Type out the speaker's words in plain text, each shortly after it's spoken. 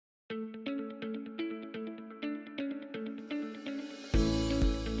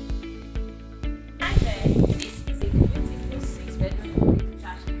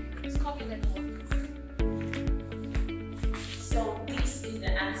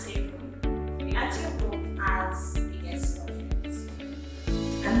dining room has the guest toilet.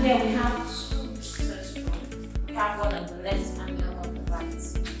 And here we have two visitors rooms. We have one on the left and the other on the right.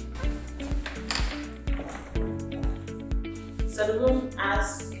 So the room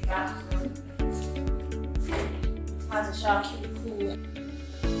has a bathroom. It has a shower cubicle.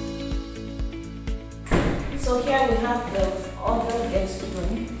 So here we have the other guest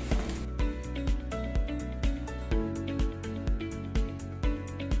room.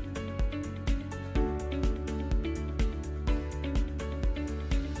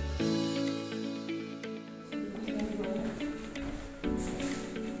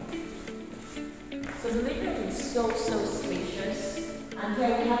 So the living room is so spacious, and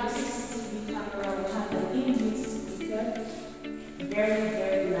here we have a CCTV camera, we have an Inbuilt speaker,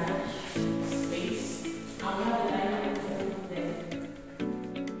 very large space, and we have a dining room there.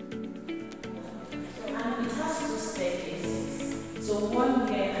 So, and it has two staircases, so one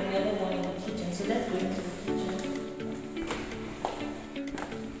here and the other one in the kitchen. So let's go into the kitchen.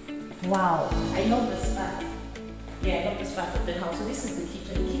 Wow, I love this fact. Yeah, I love this fact of the house. So this is the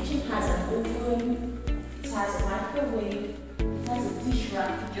kitchen. The kitchen has an oven. It has a microwave, it has a dish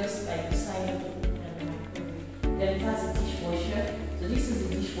rack just like the side of the oven and the microwave. Then it has a dishwasher. So this is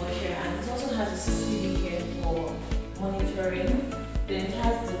the dishwasher, and it also has a CCTV here for monitoring. Then it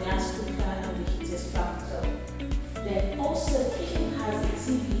has the gas cooker and the heat extractor. Then also the kitchen has a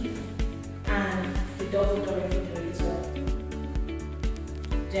TV and the double door refrigerator.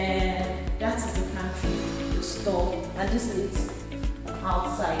 Then that is the pantry, the store, and this is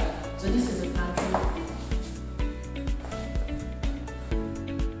outside. So this is the pantry.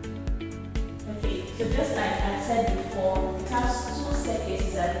 So just like I said before, it has two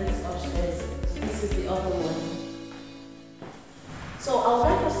staircases that leads upstairs. So this is the other one. So I would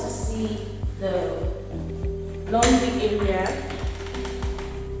like us to see the laundry area.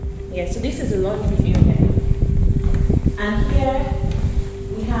 Yeah, so this is the laundry area. And here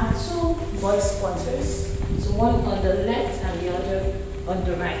we have two boys' quarters. So one on the left and the other on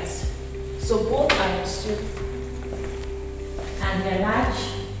the right. So both are in suit. And they're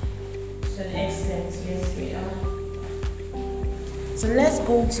large. Excellent, yes we are. So let's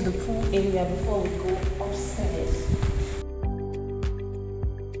go to the pool area before we go upstairs.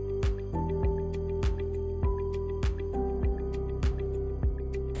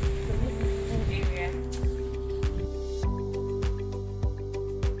 So this is the pool area.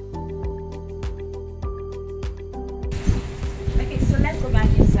 Okay, so let's go back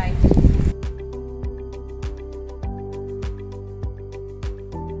inside.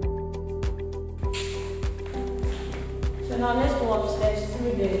 So now let's go upstairs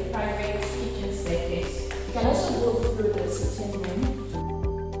through the private kitchen staircase. You can also go through the sitting room.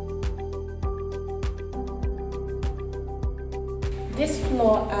 This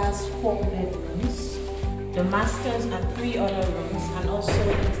floor has 4 bedrooms, the masters and 3 other rooms, and also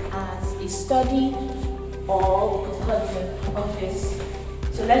it has a study or we could call it an office.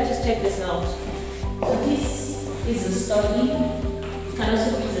 So let's just check this out. So this is a study. It can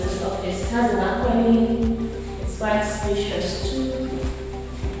also be used as an office. It has a balcony. Quite spacious too,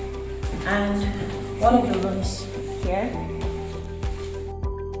 and one of the rooms here.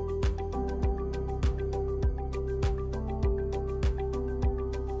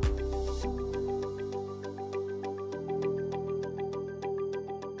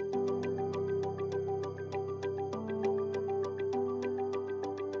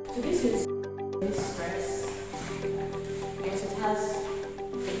 So this is this dress. Yes, it has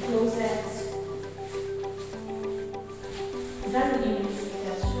a closet. That's the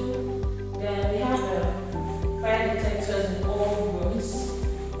Inbuilt too. Then we have the fire detectors in all rooms.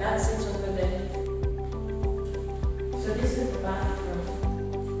 That's it over there. So this is the bathroom.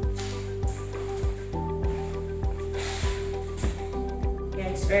 Yeah,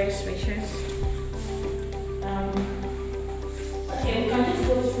 it's very spacious. Okay, we can just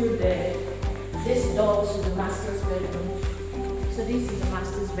go through this door to the master's bedroom. So this is the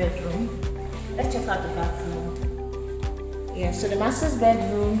master's bedroom. Let's check out the bathroom. Yeah, so the master's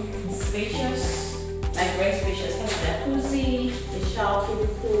bedroom is spacious, like very spacious. It has a jacuzzi, the shower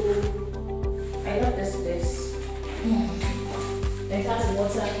cubicle. I love this place. It has a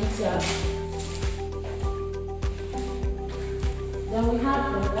water heater. Then we have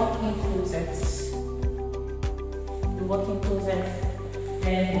the walk-in closets. The walk-in closet.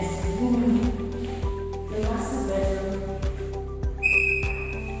 Then this room, the master's bedroom.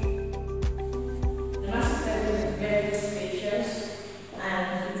 The master's bedroom is very spacious.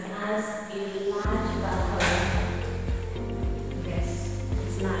 And it has a large balcony. Yes,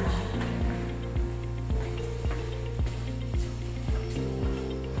 it's large.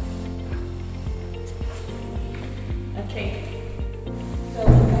 Okay. So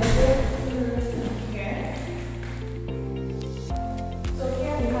we can go through here. So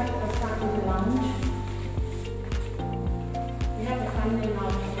here we have the family lounge. We have the family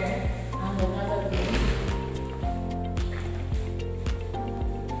lounge here and another room.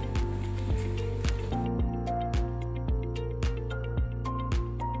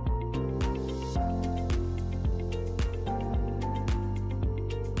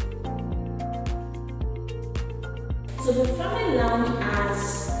 So the family lounge has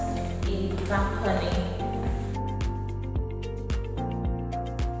a balcony.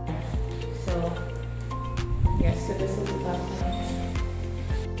 So yes, so this is the balcony.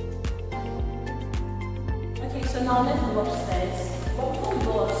 Okay, so now let's go upstairs. But before we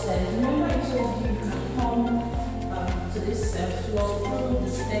go upstairs, remember I told you can come to this floor through the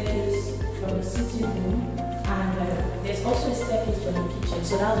staircase from the sitting room, and there's also a staircase from the kitchen.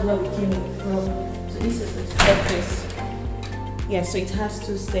 So that's where we came from. So this is the staircase. Yeah, so it has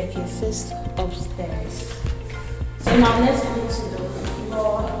two staircases upstairs. So now let's go to the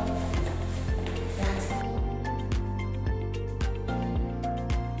floor.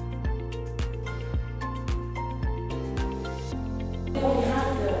 So we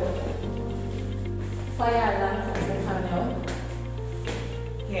have the fire alarm control panel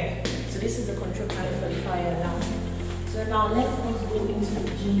here. So this is the control panel for the fire alarm. So now let's go into the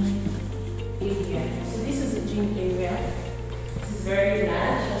gym area. So this is the gym area. Very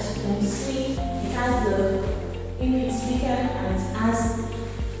large, as you can see. It has the inbuilt speaker and it has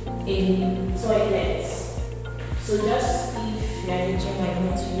a toilet. So just if you're in the gym and you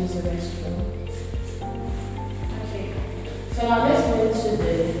want to use the restroom. Okay. So now let's go into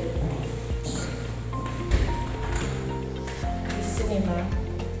the cinema.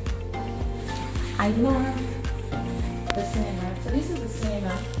 I love the cinema. So this is the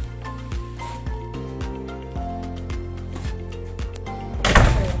cinema.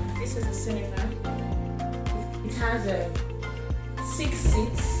 This is a cinema. It has 6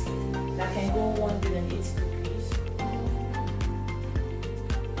 seats that can go 180 degrees.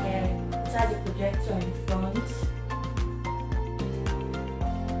 And it has a projector in front.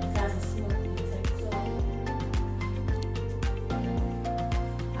 It has a smoke detector.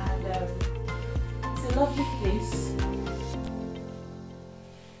 And it's a lovely place.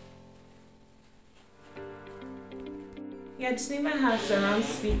 Yeah, the cinema has surround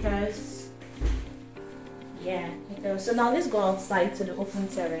speakers. Yeah, so now let's go outside to the open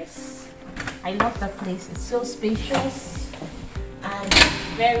terrace. I love that place. It's so spacious and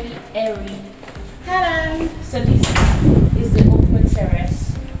very airy. Ta-da! So this is the open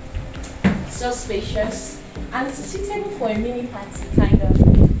terrace. So spacious and it's suitable for a mini party kind of.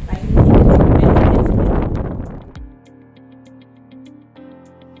 Like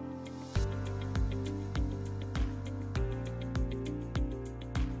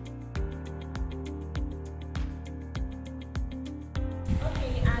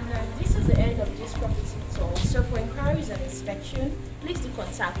so for inquiries and inspection, please do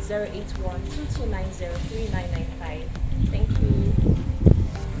contact 081 2290 3995. Thank you.